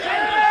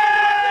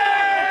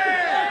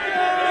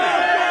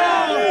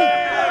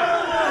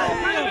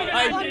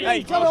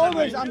Hey, tell her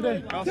always,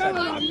 Andy. What?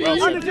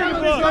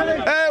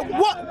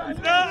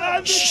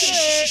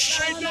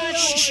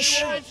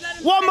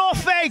 One more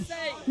thing.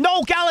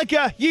 Noel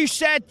Gallagher, you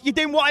said you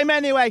didn't want him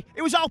anyway.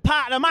 It was all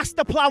part of the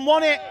master plan,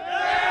 wasn't it?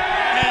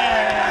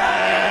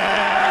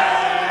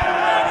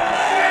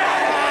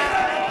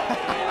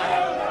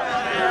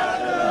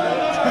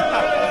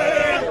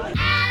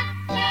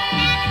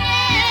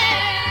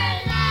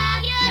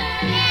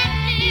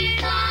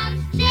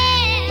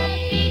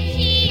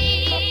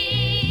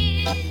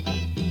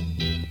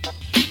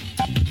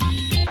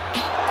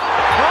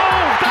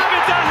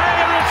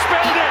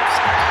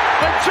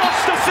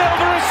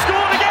 Silva has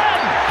scored again!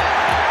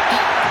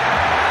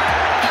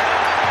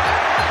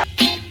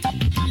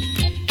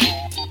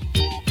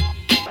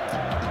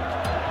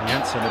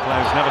 Jensen, the player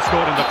who's never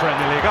scored in the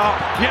Premier League. Oh,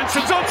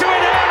 Jensen's onto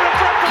it here and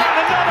Brentford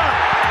and another!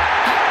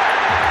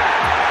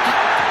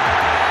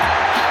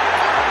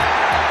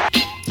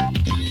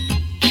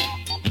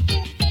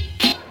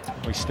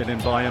 Hoisted in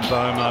by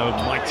Mbomo,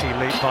 mighty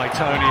leap by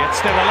Tony, it's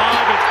still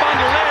alive, it's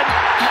bundled in!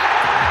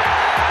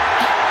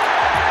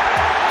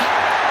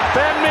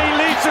 Ben Mee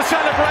leads the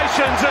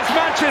celebrations as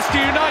Manchester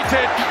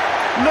United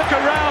look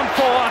around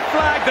for a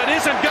flag that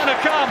isn't going to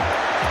come.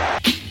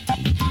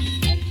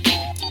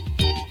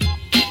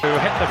 Who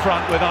hit the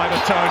front with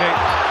Ivan Toney.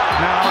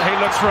 Now he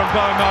looks for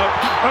Mbomo.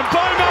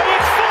 Mbomo,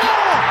 it's 4!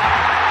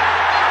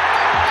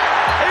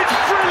 It's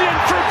brilliant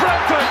from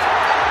Brentford.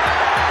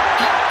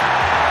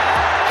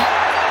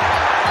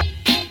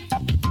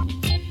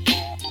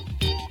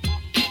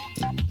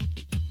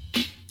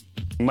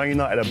 Man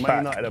United are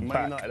back.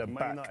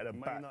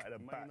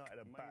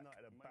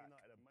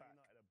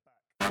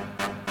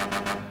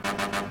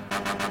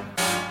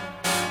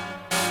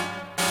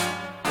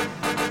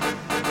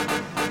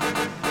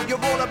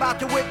 You're all about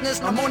to witness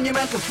a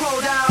monumental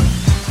throwdown.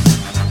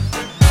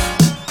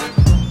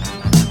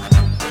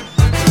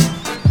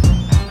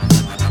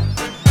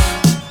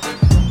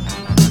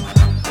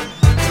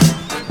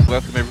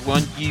 Welcome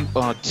everyone, you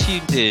are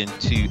tuned in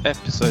to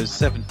episode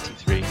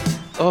 73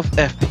 of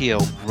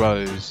FPL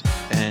Rose,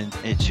 and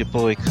it's your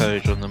boy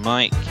Coach on the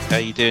mic. How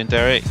you doing,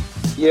 Derek?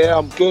 Yeah,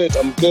 I'm good,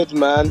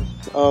 man.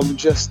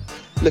 Just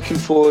looking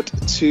forward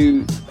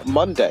to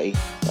Monday,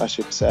 I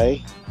should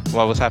say.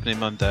 What was happening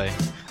Monday?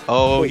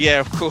 Oh,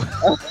 yeah, of course.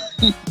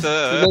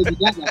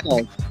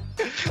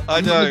 I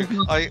know.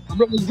 I'm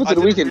not looking forward to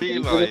the weekend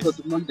game. I'm looking forward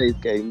to Monday's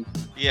game.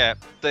 Yeah,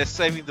 they're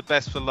saving the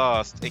best for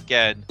last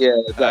again. Yeah,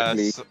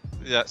 exactly.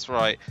 That's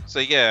right. So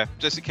yeah,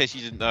 just in case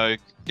you didn't know,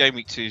 Game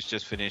Week 2's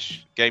just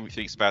finished. Game Week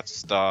 3 is about to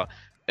start.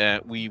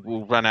 We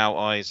will run our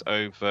eyes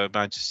over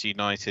Manchester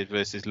United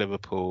versus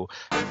Liverpool.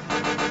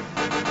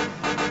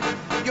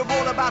 You're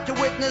all about to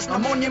witness a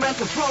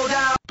monumental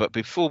throwdown. But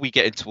before we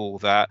get into all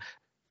that,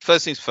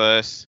 first things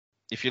first,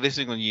 if you're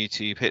listening on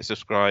YouTube, hit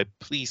subscribe.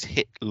 Please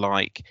hit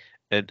like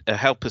and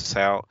help us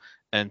out.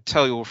 And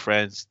tell your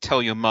friends,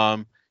 tell your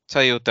mum,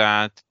 tell your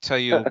dad, tell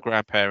your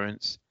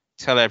grandparents,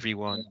 tell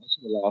everyone.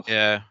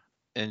 Yeah.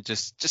 And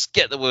just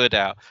get the word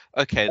out.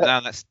 Okay, now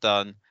that's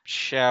done.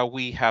 Shall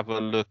we have a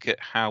look at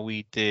how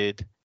we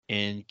did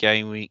in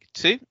Game Week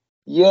 2?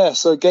 Yeah,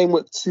 so Game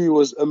Week 2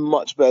 was a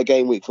much better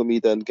game week for me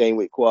than Game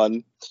Week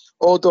 1.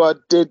 Although I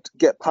did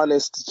get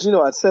punished.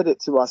 I said it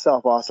to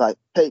myself. I was like,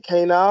 take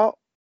Kane out,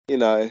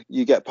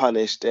 you get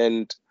punished.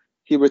 And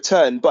he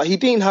returned. But he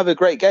didn't have a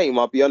great game,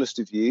 I'll be honest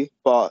with you.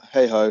 But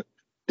hey-ho,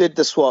 did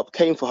the swap,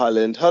 came for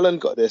Haaland. Haaland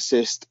got the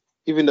assist,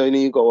 even though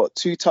he got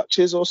 2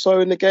 touches or so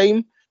in the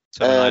game.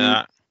 Something like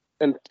that.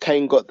 And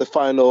Kane got the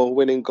final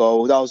winning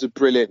goal. That was a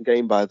brilliant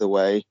game, by the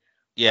way.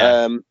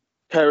 Yeah.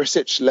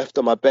 Perisic left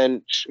on my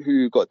bench,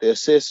 who got the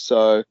assist.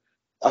 So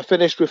I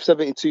finished with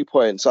 72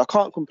 points. So I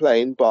can't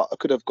complain, but I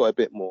could have got a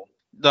bit more.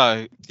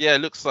 No, yeah,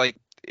 it looks like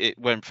it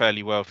went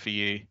fairly well for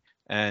you.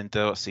 And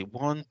let's see,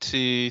 1,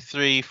 2,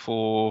 3,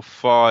 4,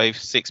 5,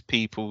 6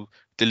 people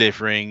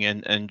delivering,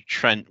 and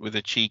Trent with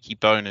a cheeky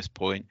bonus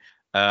point.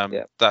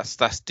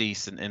 That's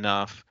decent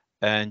enough.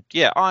 And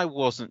yeah, I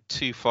wasn't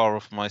too far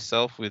off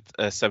myself with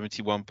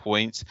 71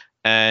 points.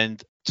 And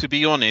to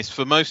be honest,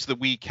 for most of the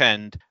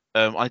weekend,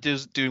 I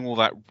wasn't doing all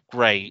that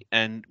great.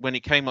 And when it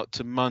came up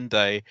to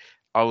Monday,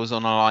 I was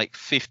on like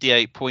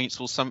 58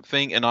 points or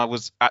something. And I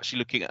was actually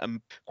looking at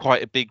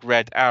quite a big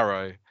red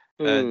arrow.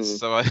 And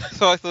so I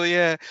thought,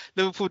 yeah,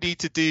 Liverpool need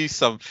to do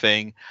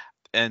something.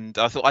 And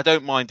I thought, I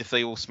don't mind if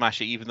they all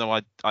smash it, even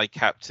though I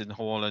captained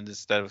Haaland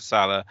instead of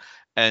Salah.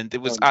 And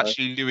it was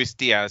actually Luis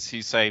Diaz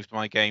who saved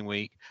my game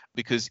week,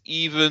 because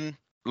even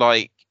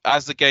like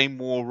as the game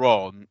wore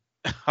on,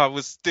 I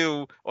was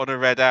still on a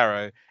red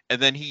arrow, and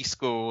then he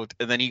scored,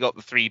 and then he got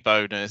the 3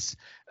 bonus,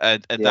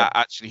 and that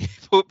actually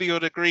put me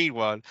on a green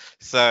one.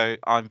 So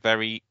I'm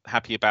very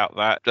happy about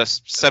that.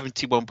 Just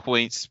 71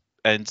 points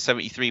and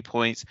 73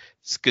 points.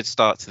 It's a good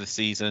start to the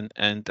season,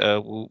 and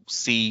we'll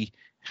see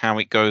how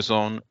it goes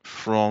on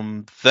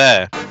from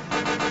there.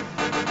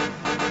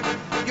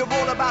 You're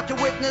all about to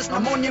witness a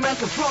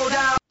monumental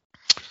throwdown.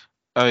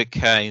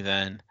 Okay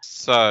then.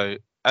 So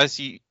as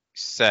you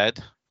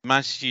said,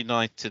 Manchester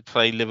United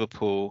play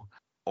Liverpool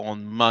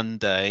on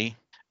Monday,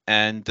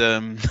 And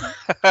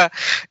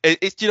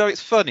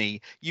it's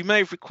funny. You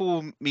may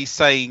recall me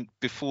saying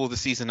before the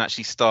season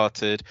actually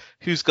started,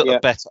 who's got a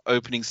better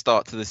opening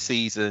start to the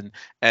season?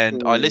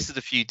 And I listed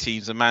a few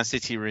teams, and Man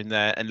City were in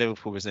there, and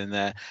Liverpool was in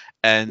there.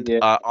 And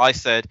I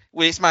said,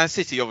 well, it's Man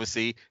City,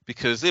 obviously,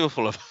 because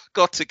Liverpool have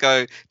got to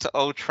go to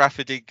Old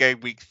Trafford in game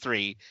week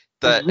 3.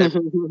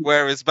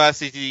 Whereas Man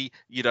City,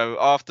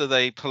 after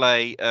they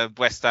play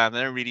West Ham,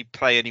 they don't really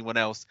play anyone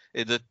else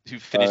who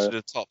finished in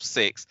the top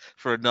 6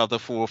 for another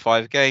 4 or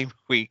 5 game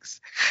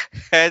weeks.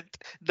 And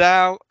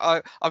now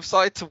I'm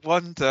starting to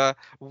wonder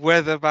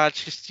whether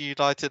Manchester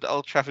United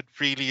Old Trafford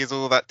really is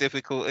all that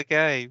difficult a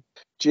game.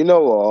 Do you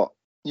know what?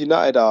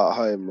 United are at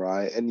home,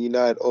 right? And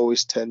United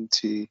always tend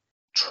to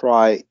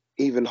try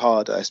even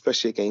harder,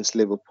 especially against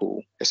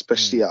Liverpool,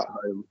 especially at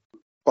home.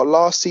 But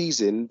last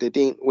season, they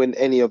didn't win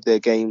any of their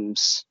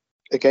games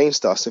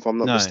against us, if I'm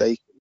not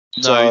mistaken.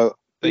 No,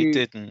 they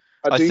didn't.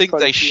 I think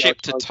they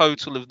shipped a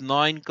total of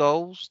 9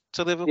 goals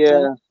to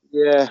Liverpool.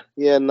 Yeah,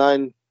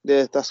 9.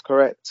 Yeah, that's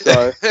correct.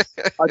 So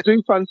I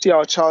do fancy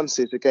our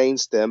chances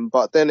against them.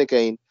 But then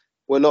again,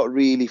 we're not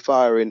really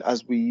firing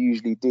as we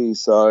usually do.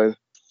 So,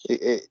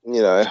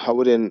 I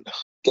wouldn't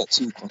get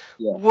too...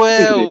 Yeah.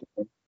 Well...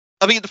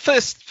 I mean,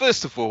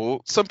 first of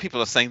all, some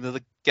people are saying that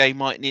the game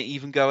might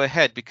even go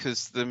ahead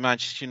because the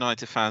Manchester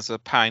United fans are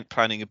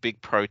planning a big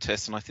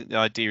protest, and I think the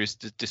idea is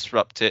to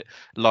disrupt it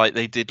like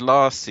they did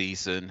last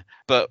season.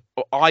 But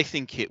I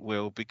think it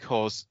will,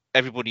 because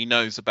everybody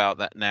knows about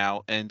that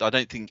now, and I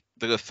don't think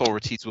the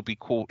authorities will be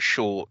caught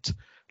short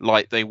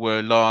like they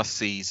were last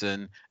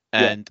season.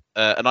 And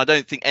I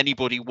don't think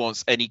anybody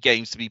wants any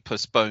games to be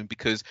postponed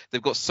because they've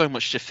got so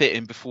much to fit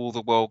in before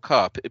the World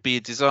Cup. It'd be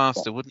a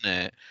disaster, wouldn't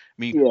it? I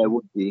mean, it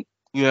would be.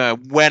 Yeah,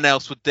 when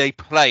else would they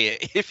play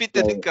it if it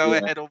didn't go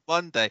ahead on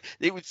Monday?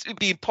 It'd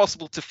be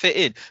impossible to fit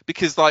in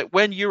because,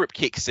 when Europe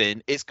kicks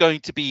in, it's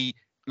going to be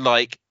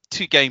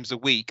 2 games a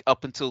week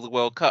up until the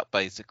World Cup,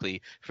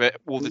 basically, for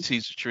all the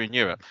teams which are in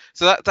Europe.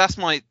 So that's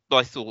my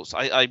thoughts.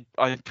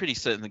 I'm pretty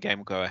certain the game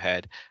will go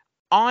ahead.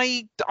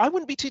 I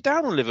wouldn't be too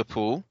down on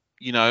Liverpool.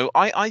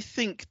 I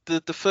think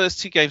the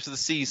first 2 games of the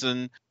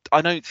season,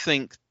 I don't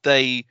think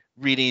they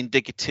really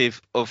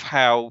indicative of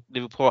how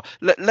Liverpool are.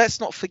 Let's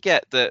not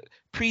forget that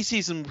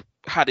pre-season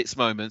had its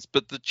moments,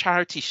 but the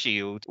Charity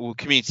Shield, or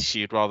Community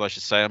Shield rather, I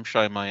should say, I'm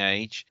showing my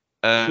age.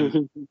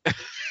 The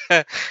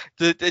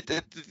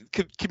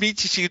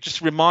Community Shield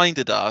just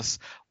reminded us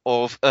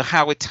of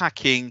how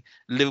attacking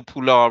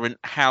Liverpool are and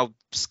how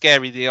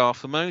scary they are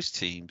for most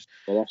teams.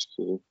 Yeah, that's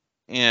true.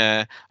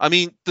 Yeah, I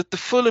mean, the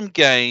Fulham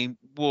game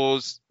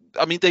was...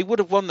 I mean, they would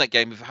have won that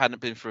game if it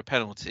hadn't been for a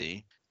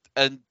penalty.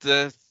 And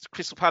the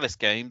Crystal Palace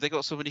game, they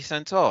got somebody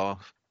sent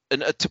off.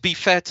 And to be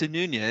fair to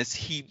Nunez,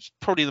 he's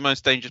probably the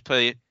most dangerous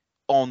player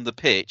on the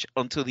pitch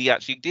until he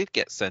actually did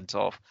get sent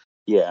off.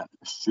 Yeah,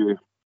 it's true.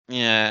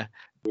 Yeah.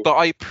 But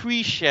I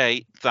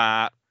appreciate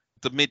that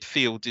the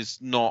midfield is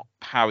not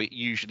how it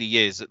usually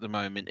is at the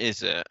moment,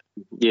 is it?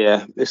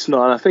 Yeah, it's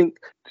not. And I think,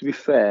 to be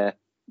fair,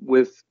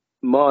 with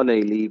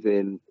Mane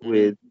leaving,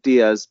 with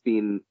Diaz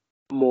being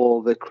more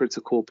of a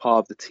critical part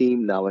of the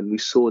team now, and we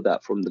saw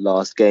that from the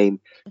last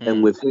game,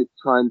 and with him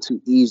trying to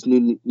ease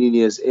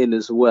Nunez in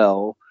as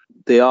well,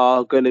 they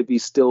are going to be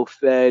still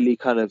fairly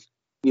kind of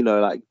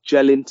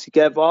gelling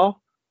together,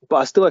 but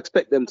I still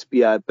expect them to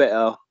be at a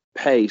better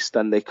pace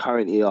than they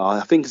currently are.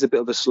 I think it's a bit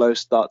of a slow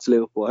start to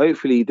Liverpool.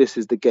 Hopefully this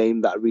is the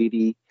game that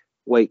really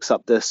wakes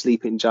up the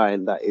sleeping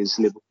giant that is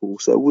Liverpool.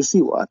 So we'll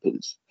see what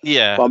happens.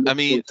 Yeah, I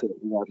mean,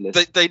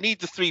 they need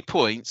the 3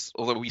 points,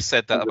 although we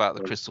said that about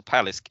the Crystal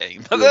Palace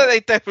game. But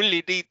they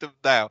definitely need them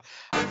now.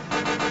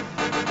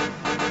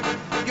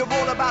 You're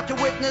all about to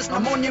witness a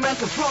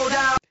monumental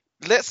throwdown.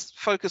 Let's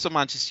focus on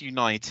Manchester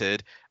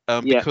United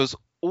because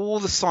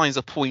all the signs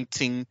are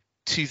pointing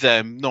to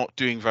them not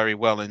doing very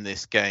well in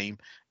this game.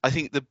 I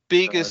think the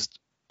biggest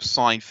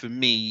sign for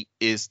me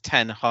is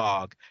Ten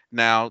Hag.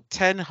 Now,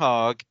 Ten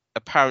Hag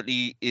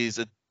apparently is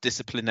a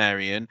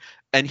disciplinarian,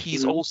 and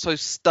he's also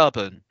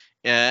stubborn.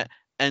 Yeah,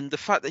 and the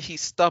fact that he's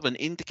stubborn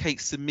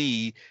indicates to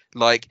me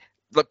like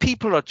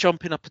people are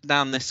jumping up and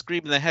down, they're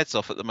screaming their heads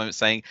off at the moment,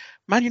 saying,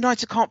 "Man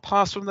United can't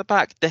pass from the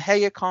back. De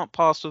Gea can't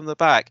pass from the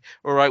back.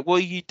 All right, what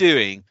are you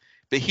doing?"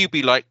 But he'll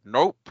be like,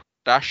 "Nope,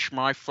 that's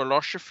my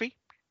philosophy,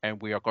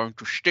 and we are going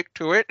to stick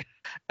to it."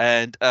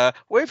 And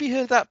where have you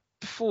heard that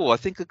before? I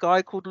think a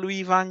guy called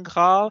Louis van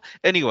Gaal.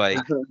 Anyway,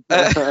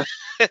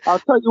 I'll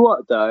tell you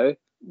what though.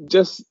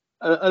 Just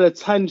on a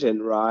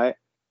tangent, right?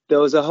 There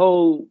was a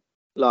whole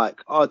not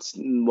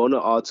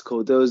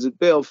article. There was a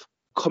bit of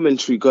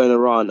commentary going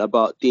around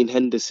about Dean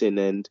Henderson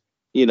and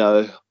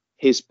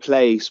his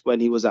place when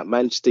he was at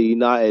Manchester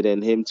United,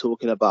 and him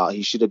talking about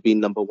he should have been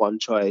number 1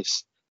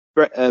 choice.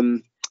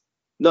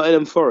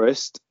 Nottingham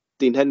Forest,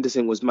 Dean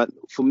Henderson was man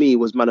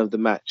of the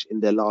match in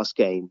their last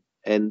game,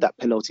 and that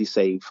penalty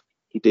save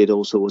he did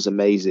also was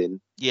amazing.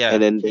 Yeah,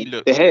 and then De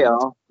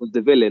Gea was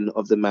the villain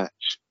of the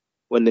match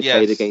when they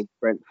played against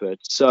Brentford.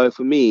 So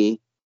for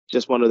me,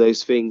 just one of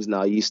those things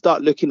now. You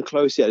start looking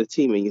closely at the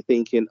team and you're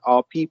thinking,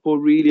 are people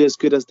really as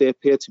good as they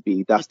appear to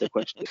be? That's the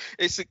question.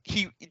 De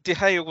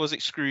Gea was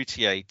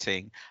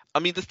excruciating. I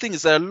mean, the thing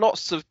is, there are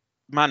lots of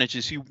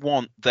managers who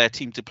want their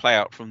team to play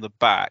out from the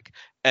back,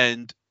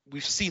 and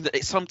we've seen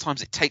that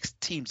sometimes it takes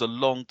teams a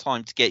long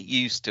time to get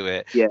used to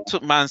it. Yeah.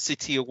 Took Man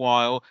City a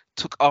while,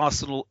 took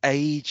Arsenal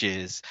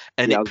ages,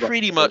 and it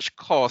pretty much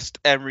cost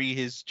Emery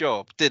his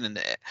job, didn't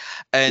it?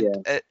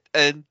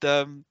 And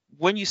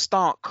when you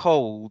start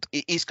cold,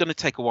 it is going to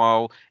take a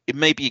while. It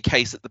may be a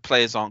case that the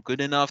players aren't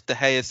good enough. De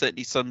Gea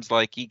certainly seems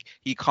like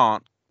he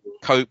can't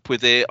cope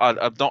with it.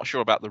 I'm not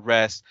sure about the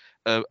rest.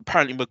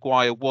 Apparently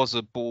Maguire was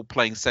a ball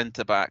playing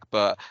centre back,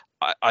 but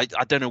I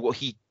don't know what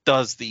he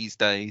does these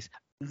days.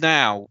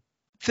 Now,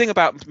 thing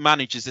about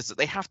managers is that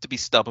they have to be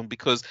stubborn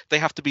because they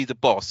have to be the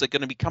boss. They're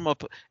going to come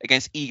up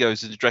against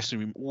egos in the dressing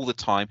room all the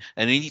time,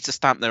 and they need to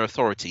stamp their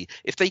authority.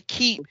 If they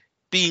keep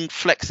being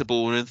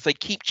flexible and if they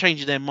keep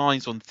changing their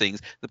minds on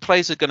things, the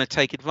players are going to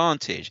take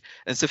advantage.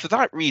 And so for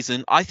that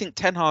reason, I think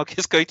Ten Hag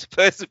is going to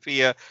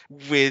persevere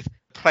with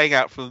playing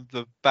out from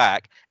the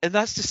back. And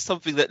that's just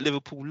something that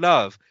Liverpool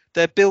love.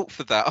 They're built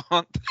for that,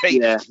 aren't they?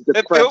 Yeah,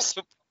 they're built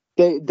for...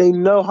 They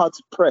know how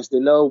to press. They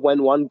know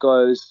when one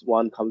goes,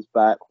 one comes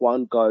back,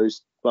 one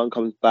goes, one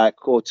comes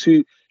back, or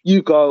two,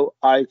 you go,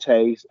 I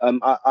chase,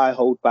 I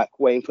hold back,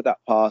 waiting for that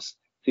pass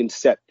to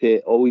intercept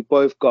it, or we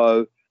both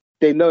go.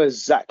 They know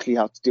exactly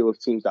how to deal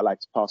with teams that like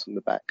to pass from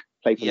the back,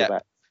 play from the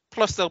back.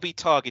 Plus, they'll be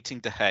targeting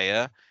De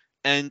Gea.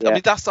 And, I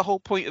mean, that's the whole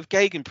point of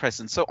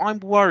gegenpressing. So I'm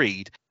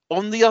worried.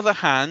 On the other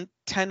hand,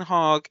 Ten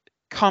Hag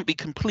can't be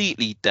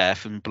completely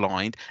deaf and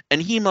blind.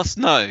 And he must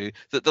know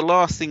that the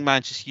last thing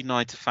Manchester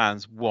United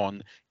fans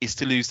want is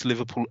to lose to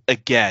Liverpool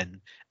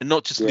again. And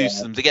not just lose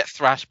to them, to get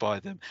thrashed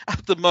by them.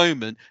 At the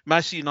moment,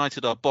 Manchester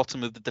United are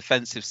bottom of the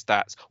defensive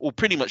stats, or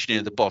pretty much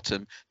near the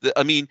bottom.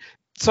 I mean,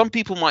 some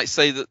people might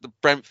say that the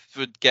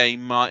Brentford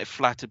game might have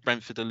flattered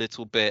Brentford a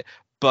little bit,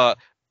 but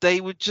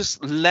they were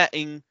just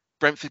letting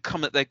Brentford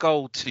come at their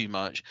goal too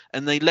much,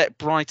 and they let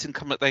Brighton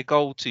come at their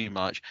goal too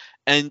much.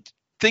 And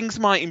things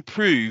might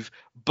improve,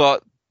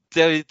 but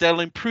they'll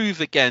improve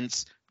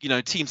against,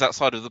 teams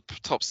outside of the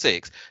top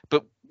six.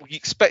 But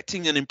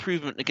expecting an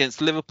improvement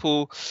against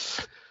Liverpool,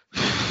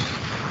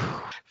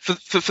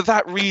 for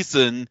that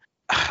reason,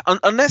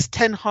 unless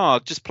Ten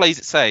Hag just plays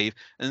it safe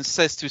and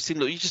says to his team,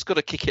 look, you just got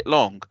to kick it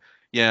long,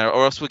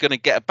 or else we're going to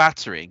get a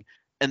battering.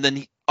 And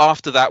then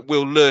after that,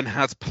 we'll learn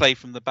how to play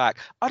from the back.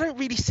 I don't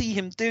really see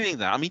him doing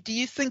that. I mean, do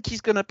you think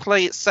he's going to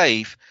play it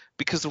safe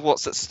because of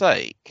what's at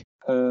stake?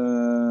 I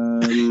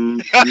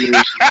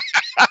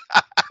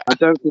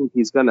don't think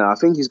he's gonna. I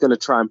think he's gonna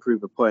try and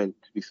prove a point.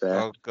 To be fair.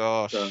 Oh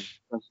gosh, so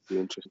that's be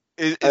interesting.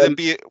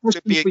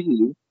 For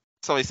you.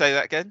 Sorry, say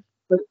that again.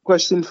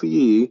 Question for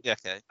you. Yeah.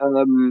 Okay.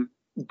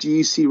 Do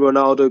you see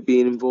Ronaldo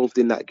being involved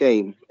in that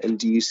game, and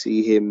do you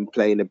see him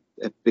playing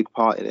a big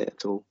part in it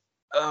at all?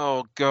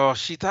 Oh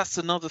gosh, see, that's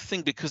another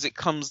thing, because it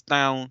comes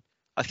down.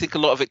 I think a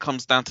lot of it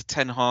comes down to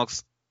Ten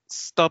Hag's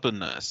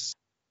stubbornness.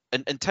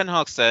 And Ten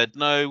Hag said,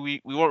 no,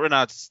 we want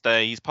Ronaldo to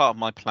stay. He's part of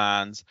my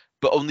plans.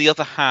 But on the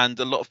other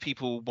hand, a lot of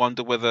people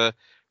wonder whether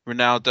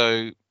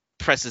Ronaldo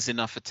presses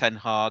enough for Ten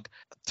Hag.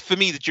 For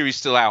me, the jury's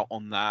still out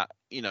on that.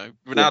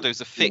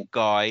 Ronaldo's a fit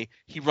guy.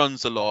 He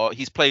runs a lot.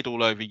 He's played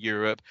all over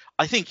Europe.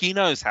 I think he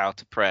knows how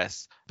to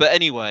press. But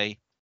anyway,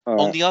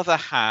 on the other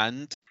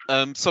hand,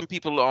 some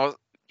people are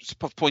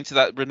pointed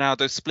out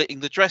Ronaldo splitting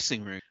the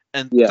dressing room.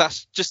 And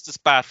that's just as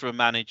bad for a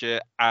manager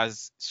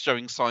as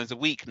showing signs of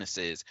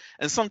weaknesses.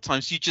 And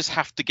sometimes you just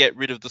have to get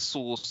rid of the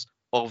source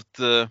of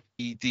the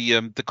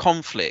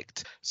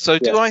conflict. So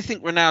do I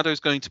think Ronaldo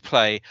is going to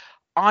play?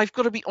 I've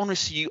got to be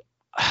honest with you.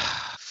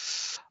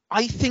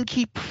 I think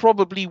he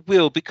probably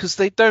will, because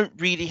they don't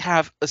really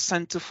have a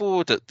centre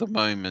forward at the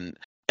moment.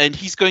 And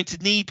he's going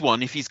to need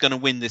one if he's going to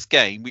win this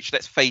game, which,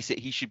 let's face it,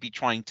 he should be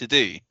trying to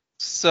do.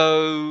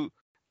 So,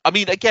 I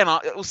mean, again,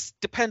 it will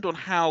depend on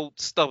how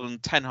stubborn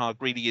Ten Hag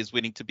really is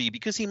willing to be,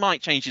 because he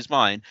might change his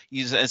mind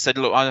and said,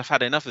 look, I've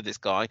had enough of this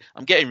guy.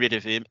 I'm getting rid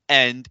of him,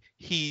 and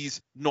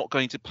he's not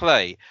going to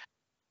play.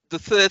 The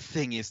third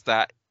thing is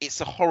that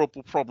it's a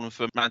horrible problem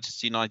for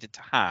Manchester United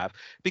to have,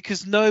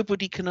 because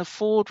nobody can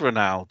afford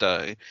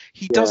Ronaldo.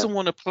 He doesn't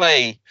want to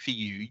play for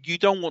you. You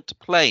don't want to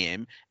play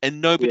him, and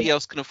nobody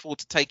else can afford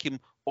to take him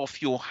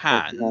off your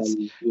hands.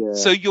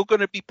 So you're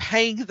going to be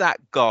paying that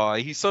guy,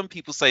 who some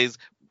people say is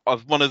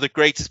of one of the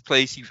greatest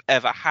players you've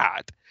ever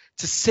had,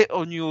 to sit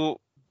on your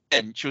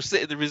bench or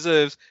sit in the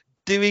reserves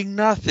doing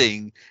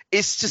nothing.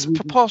 It's just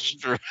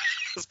preposterous.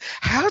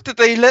 How did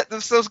they let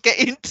themselves get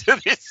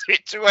into this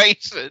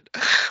situation?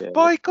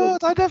 My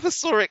God, I never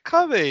saw it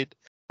coming.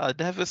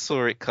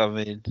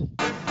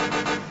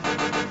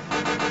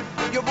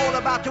 You're all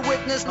about to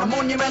witness a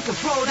monumental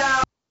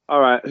throwdown. All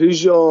right,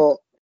 who's your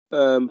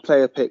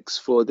player picks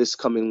for this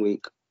coming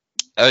week?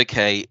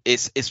 Okay,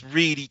 it's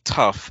really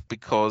tough,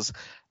 because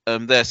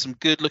there's some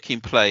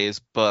good-looking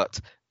players, but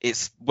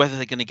it's whether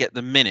they're going to get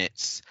the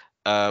minutes,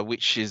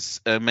 which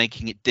is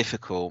making it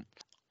difficult.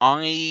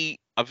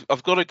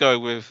 I've got to go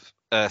with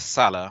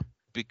Salah,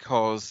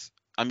 because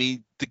I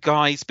mean, the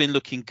guy's been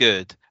looking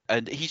good,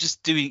 and he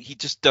just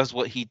does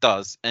what he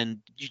does, and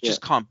you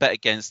just can't bet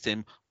against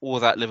him or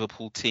that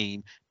Liverpool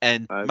team.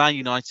 And Man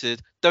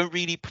United don't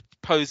really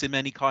pose him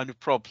any kind of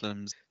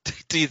problems,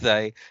 do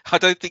they? I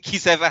don't think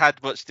he's ever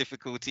had much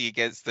difficulty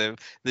against them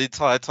the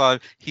entire time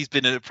he's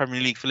been in the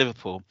Premier League for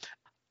Liverpool.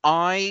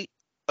 I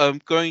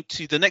am going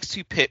to the next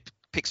two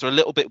picks are a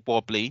little bit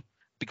wobbly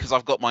because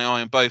I've got my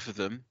eye on both of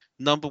them.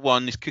 Number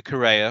one is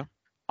Cucurella.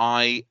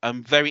 I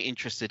am very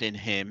interested in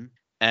him,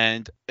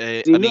 and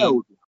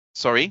nailed?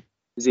 Sorry,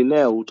 is he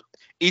nailed?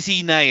 Is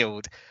he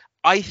nailed?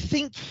 I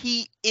think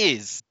he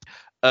is.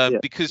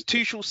 Because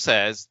Tuchel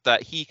says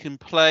that he can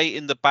play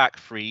in the back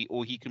three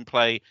or he can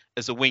play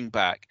as a wing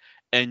back,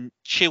 and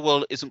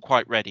Chilwell isn't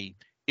quite ready.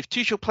 If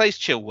Tuchel plays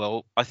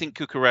Chilwell, I think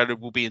Cucurella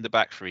will be in the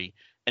back three,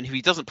 and if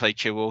he doesn't play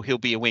Chilwell, he'll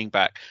be a wing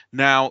back.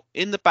 Now,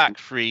 in the back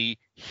three,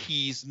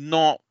 he's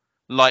not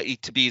likely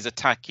to be as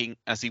attacking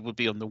as he would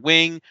be on the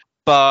wing,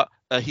 but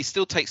he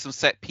still takes some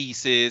set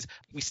pieces.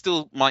 We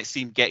still might see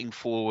him getting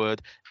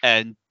forward,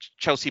 and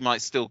Chelsea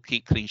might still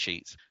keep clean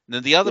sheets. And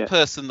then the other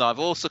person that I've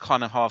also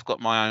kind of half got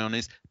my eye on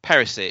is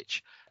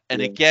Perisic.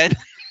 And again,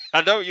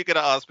 I know what you're going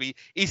to ask me,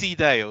 is he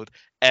nailed?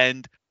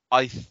 And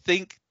I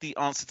think the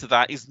answer to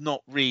that is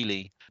not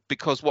really.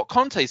 Because what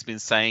Conte's been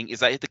saying is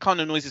that the kind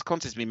of noises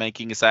Conte's been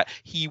making is that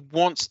he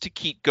wants to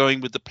keep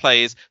going with the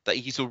players that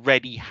he's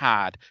already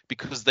had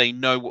because they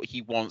know what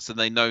he wants and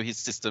they know his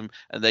system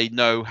and they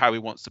know how he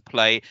wants to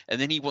play. And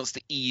then he wants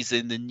to ease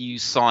in the new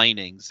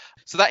signings.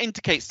 So that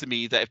indicates to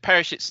me that if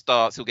Perisic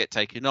starts, he'll get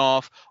taken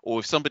off. Or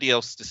if somebody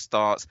else just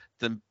starts,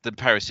 then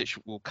Perisic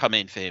will come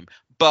in for him.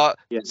 But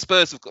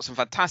Spurs have got some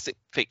fantastic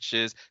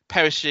fixtures.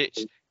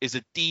 Perisic is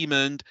a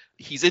demon.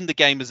 He's in the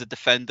game as a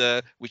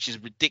defender, which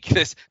is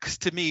ridiculous because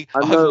to me,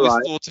 I've always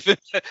thought of him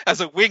as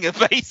a winger,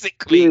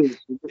 basically.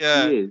 He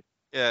is.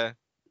 Yeah.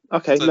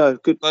 Okay, so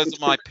good. Those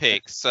are my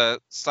picks: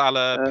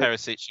 Salah,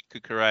 Perisic,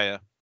 and Cucurella.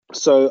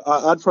 So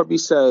I'd probably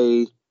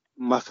say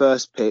my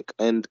first pick,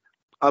 and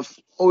I've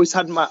always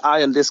had my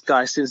eye on this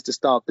guy since the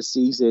start of the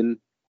season.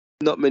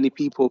 Not many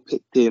people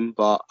picked him,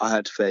 but I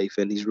had faith,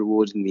 and he's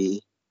rewarded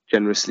me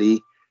generously.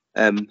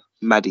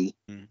 Maddie.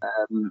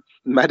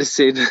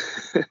 Maddison.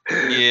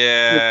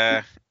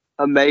 Yeah.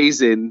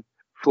 Amazing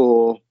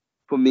for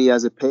me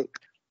as a pick.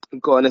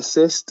 Got an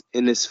assist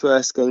in his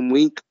first game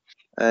week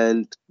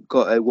and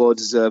got a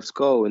well-deserved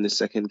goal in the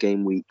second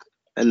game week.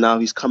 And now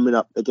he's coming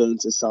up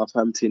against a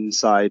Southampton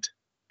side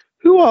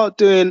who are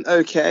doing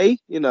okay.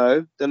 You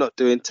know, they're not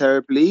doing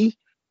terribly,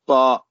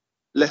 but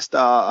Leicester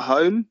are at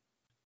home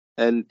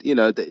and, you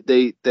know,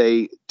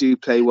 they do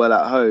play well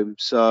at home.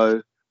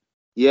 So,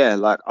 yeah,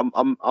 like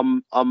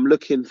I'm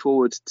looking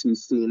forward to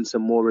seeing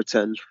some more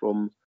returns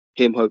from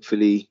him,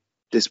 hopefully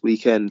this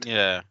weekend.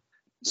 Yeah.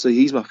 So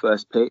he's my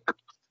first pick.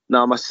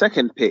 Now my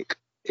second pick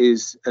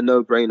is a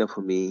no-brainer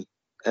for me,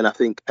 and I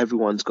think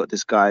everyone's got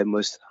this guy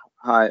most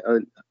high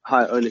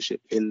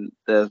ownership in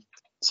the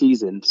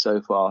season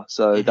so far.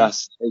 So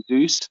that's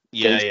Jesus.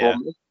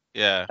 Yeah.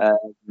 Like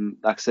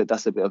I said,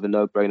 that's a bit of a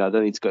no-brainer. I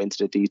don't need to go into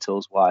the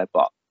details why,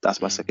 but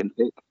that's my second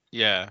pick.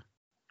 Yeah.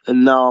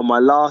 And now my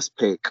last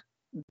pick.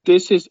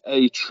 This is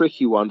a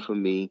tricky one for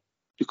me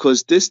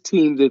because this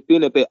team, they've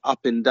been a bit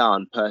up and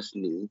down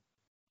personally.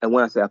 And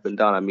when I say up and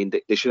down, I mean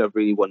they should have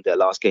really won their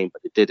last game,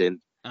 but they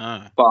didn't.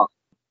 But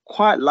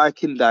quite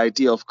liking the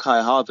idea of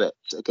Kai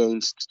Havertz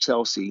against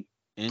Chelsea.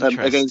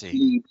 Against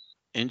Leeds.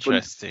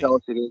 Interesting.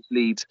 Chelsea against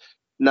Leeds.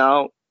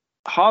 Now,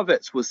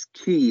 Havertz was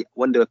key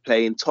when they were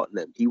playing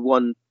Tottenham. He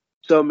won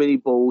so many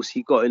balls.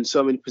 He got in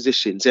so many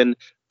positions. And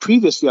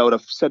previously, I would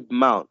have said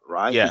Mount,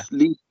 right? Yeah.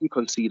 Leeds, he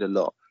concede a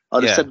lot. I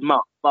would have said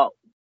Mount. But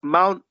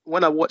Mount,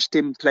 when I watched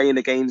him playing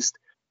against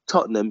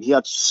Tottenham, he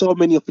had so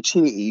many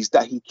opportunities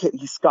that he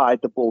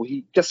skied the ball.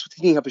 He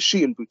didn't have a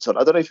shooting boots on.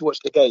 I don't know if you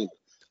watched the game.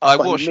 I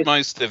watched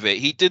most of it.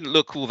 He didn't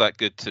look all that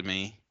good to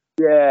me.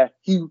 Yeah,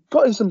 he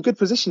got in some good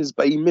positions,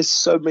 but he missed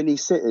so many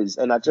sitters,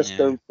 and I just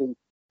don't think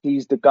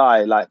he's the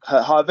guy. Like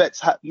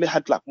Havertz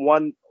had like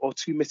one or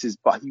two misses,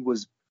 but he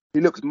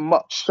looked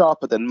much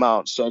sharper than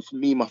Mount. So for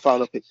me, my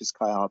final pick is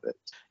Kai Havertz.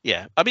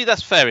 Yeah, I mean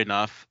that's fair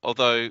enough.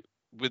 Although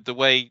with the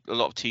way a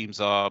lot of teams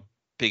are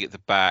big at the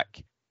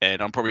back,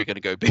 and I'm probably going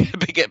to go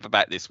big at the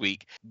back this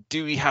week.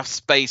 Do we have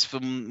space for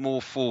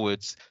more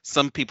forwards?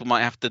 Some people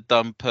might have to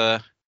dump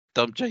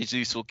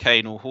Jesus or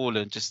Kane or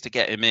Haaland just to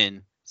get him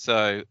in.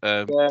 So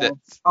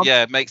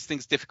it makes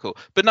things difficult.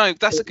 But no,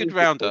 that's a good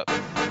roundup.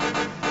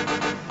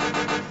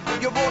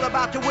 You're all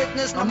about to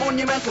witness a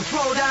monumental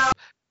throwdown.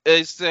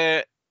 Is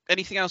there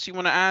anything else you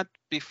want to add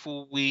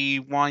before we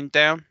wind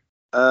down?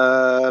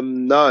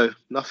 No,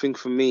 nothing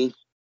from me.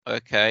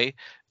 Okay.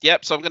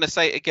 Yep. So I'm going to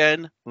say it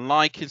again.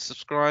 Like and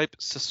subscribe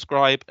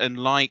and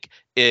like.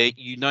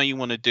 You know you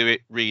want to do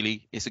it.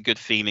 Really, it's a good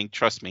feeling.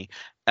 Trust me.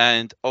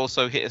 And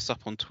also hit us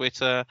up on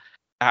Twitter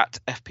at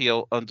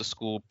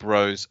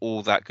FPL_bros.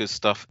 All that good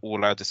stuff.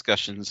 All our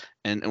discussions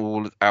and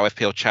all our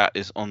FPL chat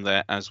is on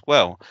there as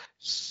well.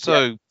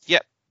 So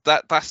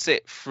that's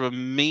it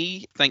from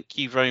me. Thank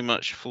you very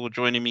much for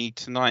joining me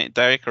tonight,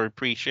 Derek. I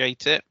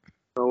appreciate it.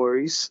 No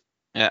worries.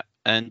 Yeah.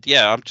 And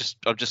yeah, I'm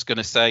just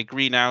gonna say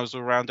green hours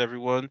all around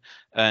everyone,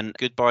 and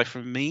goodbye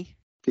from me.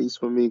 Peace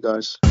from me,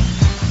 guys.